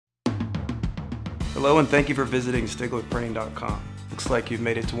Hello and thank you for visiting StiglerPrinting.com. Looks like you've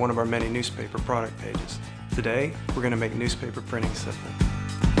made it to one of our many newspaper product pages. Today, we're going to make newspaper printing simple.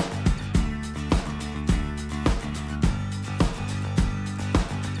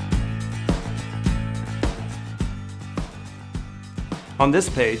 On this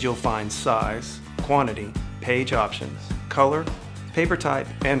page, you'll find size, quantity, page options, color, paper type,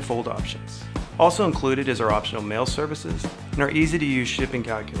 and fold options. Also included is our optional mail services and our easy-to-use shipping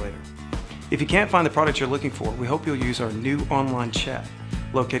calculator. If you can't find the product you're looking for, we hope you'll use our new online chat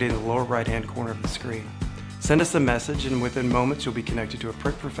located in the lower right-hand corner of the screen. Send us a message and within moments you'll be connected to a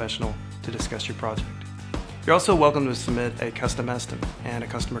print professional to discuss your project. You're also welcome to submit a custom estimate, and a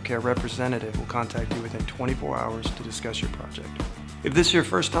customer care representative will contact you within 24 hours to discuss your project. If this is your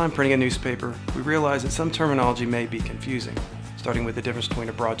first time printing a newspaper, we realize that some terminology may be confusing, starting with the difference between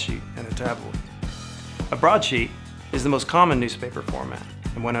a broadsheet and a tabloid. A broadsheet is the most common newspaper format,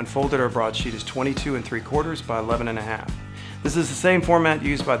 and when unfolded, our broadsheet is 22 3/4 by 11 1/2. This is the same format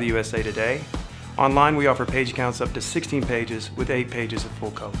used by the USA Today. Online, we offer page counts up to 16 pages with 8 pages of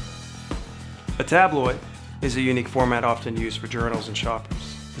full color. A tabloid is a unique format often used for journals and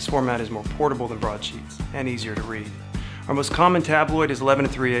shoppers. This format is more portable than broadsheets and easier to read. Our most common tabloid is 11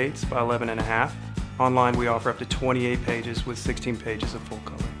 3/8 by 11 1/2. Online, we offer up to 28 pages with 16 pages of full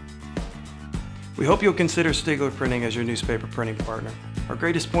color. We hope you'll consider Stigler Printing as your newspaper printing partner. Our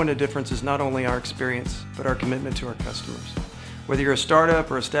greatest point of difference is not only our experience, but our commitment to our customers. Whether you're a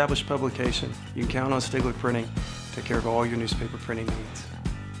startup or established publication, you can count on Stigler Printing to take care of all your newspaper printing needs.